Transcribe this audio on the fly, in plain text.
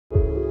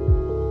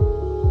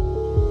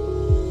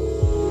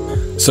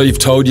So you've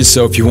told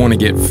yourself you want to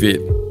get fit.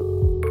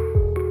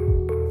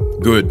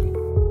 Good.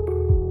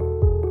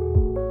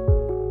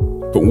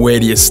 But where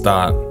do you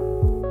start?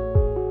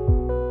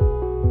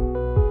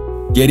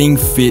 Getting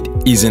fit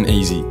isn't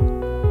easy.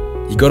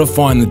 You gotta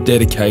find the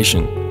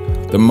dedication,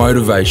 the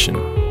motivation,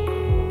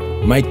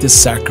 make the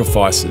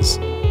sacrifices,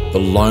 the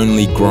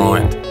lonely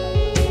grind.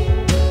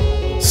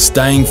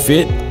 Staying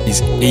fit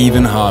is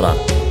even harder.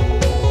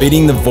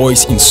 Beating the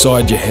voice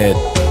inside your head.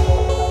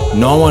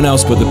 No one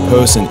else but the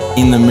person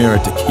in the mirror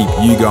to keep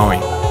you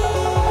going.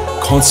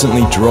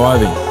 Constantly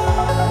driving,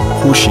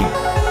 pushing,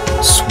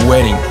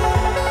 sweating,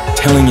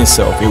 telling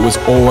yourself it was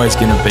always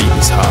going to be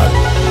this hard.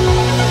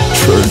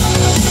 True.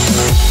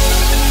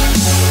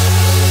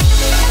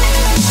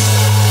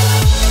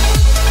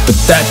 But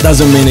that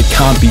doesn't mean it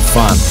can't be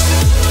fun.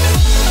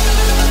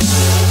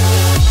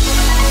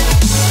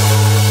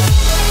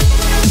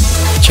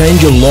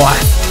 Change your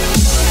life.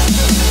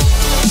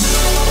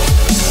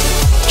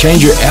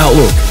 Change your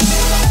outlook.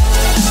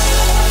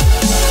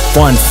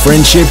 Find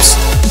friendships.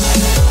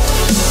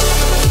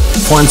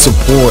 Find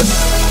support.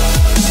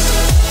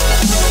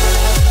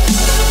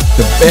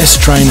 The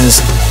best trainers.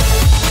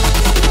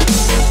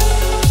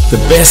 The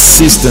best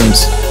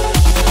systems.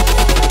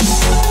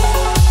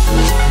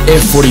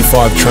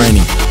 F45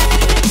 training.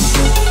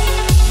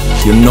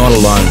 You're not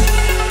alone.